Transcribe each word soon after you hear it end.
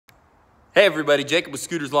Hey everybody, Jacob with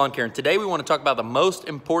Scooters Lawn Care, and today we want to talk about the most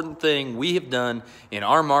important thing we have done in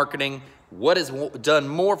our marketing, what has done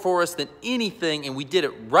more for us than anything, and we did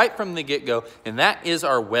it right from the get-go, and that is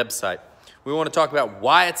our website. We want to talk about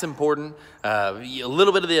why it's important, a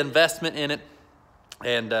little bit of the investment in it,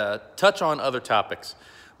 and touch on other topics.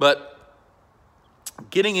 But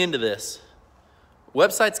getting into this,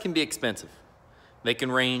 websites can be expensive. They can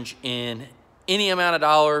range in any amount of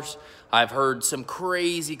dollars. I've heard some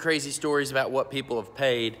crazy stories about what people have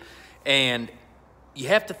paid, and you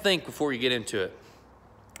have to think before you get into it.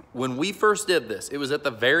 When we first did this, it was at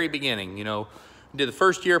the very beginning. You know, did the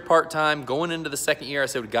first year part-time. Going into the second year, I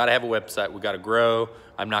said, we gotta have a website, we gotta grow.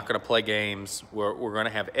 I'm not gonna play games. We're gonna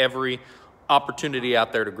have every opportunity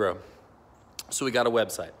out there to grow. So we got a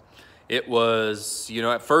website. It was, you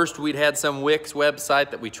know, at first we'd had some Wix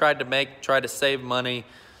website that we tried to save money.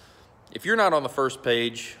 If you're not on the first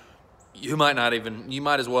page, you might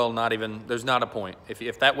as well not even, there's not a point.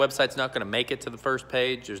 If that website's not gonna make it to the first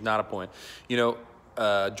page, there's not a point. You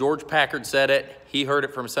know, George Packard said it, he heard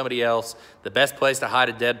it from somebody else, the best place to hide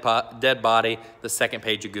a dead body, the second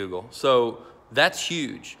page of Google. So that's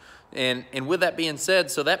huge. And with that being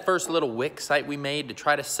said, so that first little Wix site we made to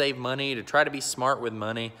try to save money, to try to be smart with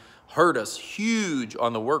money, hurt us huge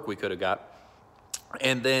on the work we could have got.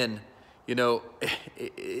 And then, you know,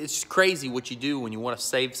 it's crazy what you do when you want to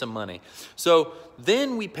save some money. So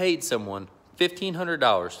then we paid someone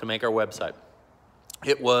 $1,500 to make our website.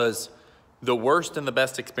 It was the worst and the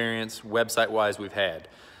best experience website-wise we've had.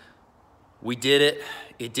 We did it.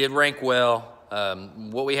 It did rank well.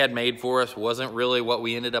 What we had made for us wasn't really what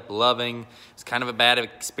we ended up loving. It's kind of a bad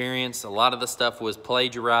experience. A lot of the stuff was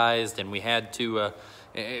plagiarized, and we had to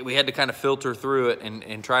kind of filter through it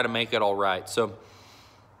and try to make it all right. So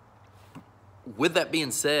with that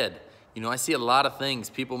being said, you know, I see a lot of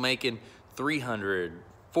things, people making $300,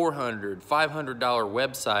 $400, $500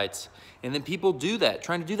 websites, and then people do that,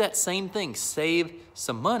 trying to do that same thing, save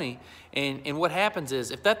some money, and what happens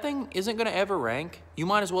is, if that thing isn't gonna ever rank, you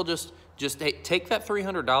might as well just take that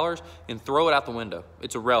 $300 and throw it out the window.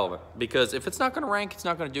 It's irrelevant, because if it's not gonna rank, it's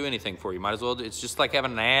not gonna do anything for you. Might as well, it's just like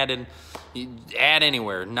having an ad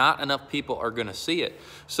anywhere. Not enough people are gonna see it.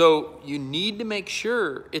 So you need to make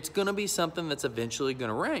sure it's gonna be something that's eventually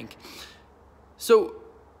gonna rank. So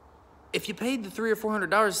if you paid the $300 or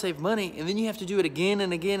 $400 to save money, and then you have to do it again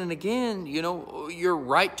and again and again, you know, you're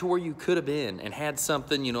right to where you could have been and had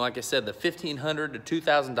something, you know, like I said, the $1,500 to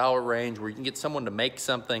 $2,000 range where you can get someone to make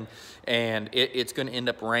something and it's going to end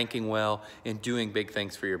up ranking well and doing big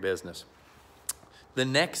things for your business. The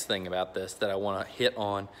next thing about this that I want to hit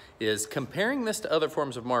on is comparing this to other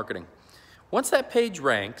forms of marketing. Once that page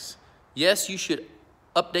ranks, yes, you should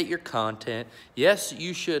update your content. Yes,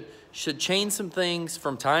 you should change some things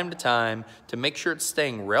from time to time to make sure it's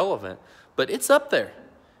staying relevant, but it's up there.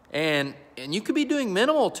 And you could be doing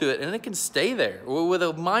minimal to it and it can stay there with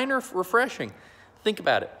a minor refreshing. Think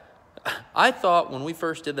about it. I thought when we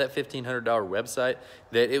first did that $1,500 website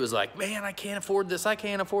that it was like, man, I can't afford this, I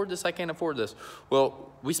can't afford this, I can't afford this.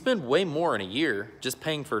 Well, we spend way more in a year just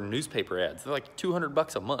paying for newspaper ads. They're like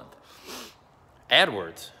 $200 a month.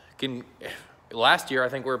 AdWords can... Last year, I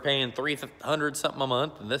think we were paying $300 something a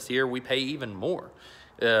month, and this year we pay even more.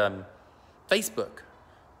 Facebook,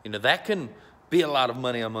 you know, that can be a lot of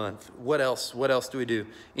money a month. What else do we do?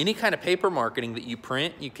 Any kind of paper marketing that you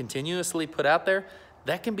print, you continuously put out there,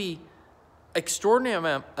 that can be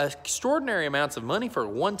extraordinary amounts of money for a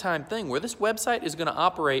one-time thing, where this website is gonna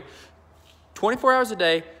operate 24 hours a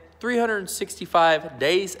day, 365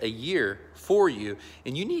 days a year for you,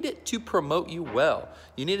 and you need it to promote you well.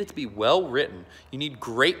 You need it to be well written. You need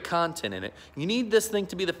great content in it. You need this thing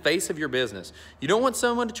to be the face of your business. You don't want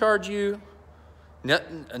someone to charge you,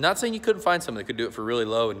 not saying you couldn't find someone that could do it for really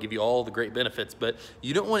low and give you all the great benefits, but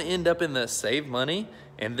you don't want to end up in the save money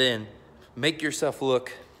and then make yourself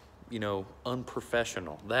look, you know,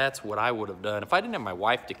 unprofessional. That's what I would have done. If I didn't have my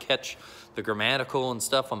wife to catch the grammatical and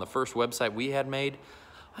stuff on the first website we had made,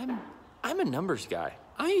 I'm a numbers guy.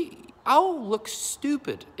 I'll look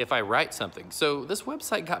stupid if I write something. So this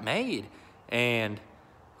website got made, and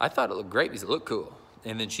I thought it looked great because it looked cool.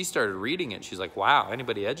 And then she started reading it. She's like, "Wow,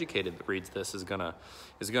 anybody educated that reads this is gonna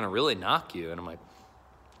really knock you." And I'm like,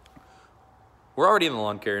 we're already in the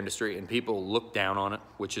lawn care industry, and people look down on it,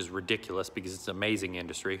 which is ridiculous because it's an amazing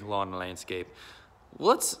industry, lawn and landscape.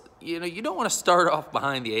 You know, you don't want to start off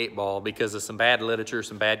behind the 8 ball because of some bad literature,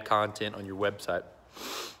 some bad content on your website.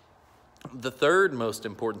 The third most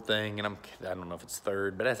important thing, and I don't know if it's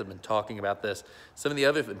third, but as I've been talking about this, some of the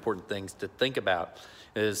other important things to think about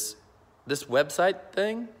is this website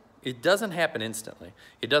thing It doesn't happen instantly.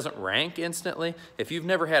 It doesn't rank instantly. If you've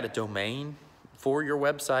never had a domain for your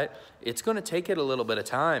website, it's gonna take it a little bit of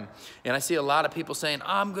time. And I see a lot of people saying,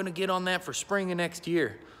 I'm gonna get on that for spring of next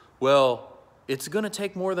year. Well, it's gonna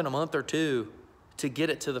take more than a month or two to get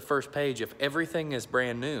it to the first page if everything is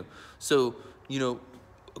brand new. So, you know,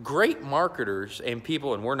 great marketers and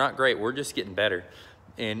people, and we're not great, we're just getting better.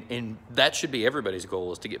 And that should be everybody's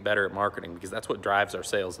goal, is to get better at marketing, because that's what drives our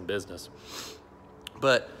sales and business.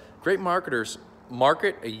 But great marketers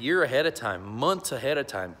market a year ahead of time, months ahead of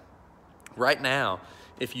time. Right now,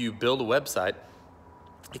 if you build a website,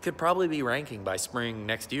 it could probably be ranking by spring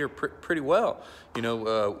next year pretty well, you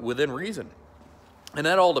know, within reason. And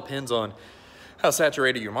that all depends on how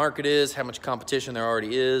saturated your market is, how much competition there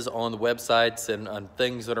already is on the websites and on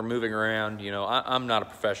things that are moving around. You know, I'm not a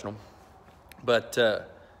professional, but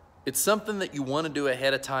it's something that you want to do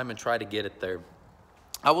ahead of time and try to get it there.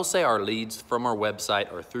 I will say our leads from our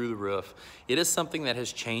website are through the roof. It is something that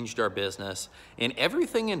has changed our business, and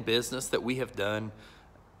everything in business that we have done,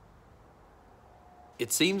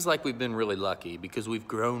 it seems like we've been really lucky because we've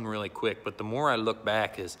grown really quick. But the more I look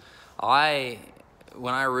back is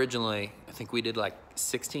when I originally, I think we did like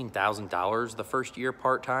 $16,000 the first year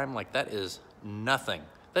part-time. Like, that is nothing.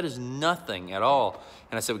 That is nothing at all.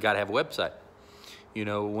 And I said, we got to have a website. You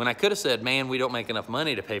know, when I could have said, man, we don't make enough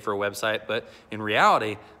money to pay for a website, but in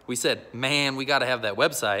reality, we said, man, we got to have that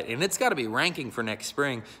website, and it's got to be ranking for next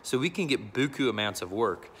spring so we can get buku amounts of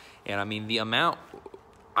work. And I mean, the amount,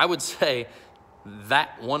 I would say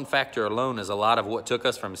that one factor alone is a lot of what took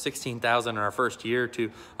us from 16,000 in our first year to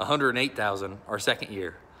 108,000 our second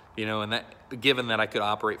year. You know, and that, given that I could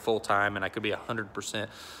operate full time and I could be 100%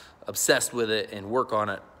 obsessed with it and work on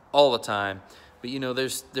it all the time. But you know,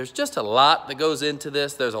 there's just a lot that goes into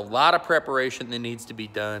this. There's a lot of preparation that needs to be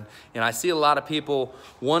done. And I see a lot of people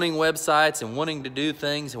wanting websites and wanting to do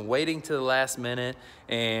things and waiting to the last minute.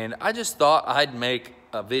 And I just thought I'd make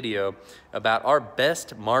a video about our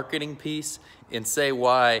best marketing piece and say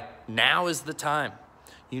why now is the time.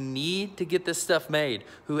 You need to get this stuff made.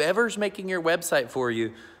 Whoever's making your website for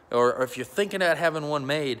you, or if you're thinking about having one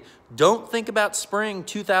made, don't think about spring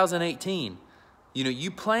 2018. You know,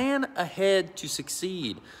 you plan ahead to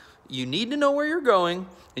succeed. You need to know where you're going,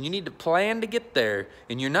 and you need to plan to get there.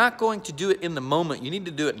 And you're not going to do it in the moment. You need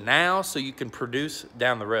to do it now so you can produce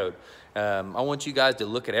down the road. I want you guys to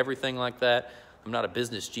look at everything like that. I'm not a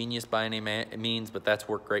business genius by any means, but that's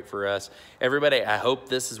worked great for us. Everybody, I hope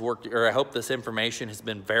this has worked, or I hope this information has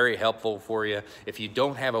been very helpful for you. If you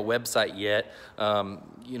don't have a website yet,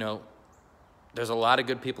 you know, there's a lot of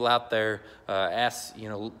good people out there. You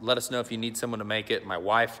know, let us know if you need someone to make it. My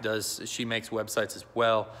wife does, she makes websites as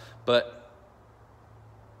well. But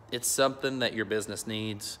it's something that your business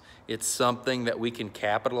needs. It's something that we can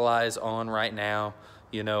capitalize on right now.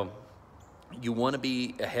 You know, you want to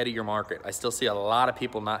be ahead of your market. I still see a lot of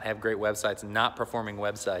people not have great websites, not performing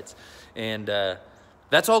websites. And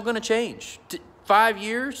that's all going to change. 5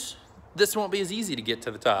 years, this won't be as easy to get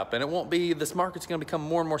to the top, and it won't be, this market's going to become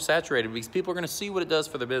more and more saturated because people are going to see what it does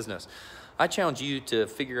for their business. I challenge you to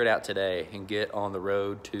figure it out today and get on the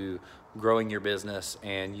road to growing your business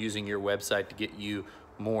and using your website to get you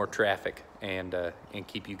more traffic and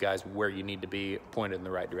keep you guys where you need to be, pointed in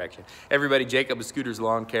the right direction. Everybody, Jacob with Scooters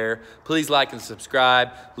Lawn Care. Please like and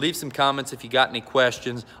subscribe. Leave some comments if you got any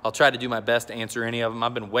questions. I'll try to do my best to answer any of them.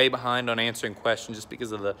 I've been way behind on answering questions just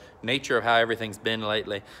because of the nature of how everything's been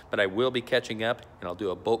lately, but I will be catching up, and I'll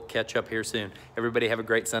do a bulk catch up here soon. Everybody have a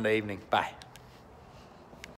great Sunday evening. Bye.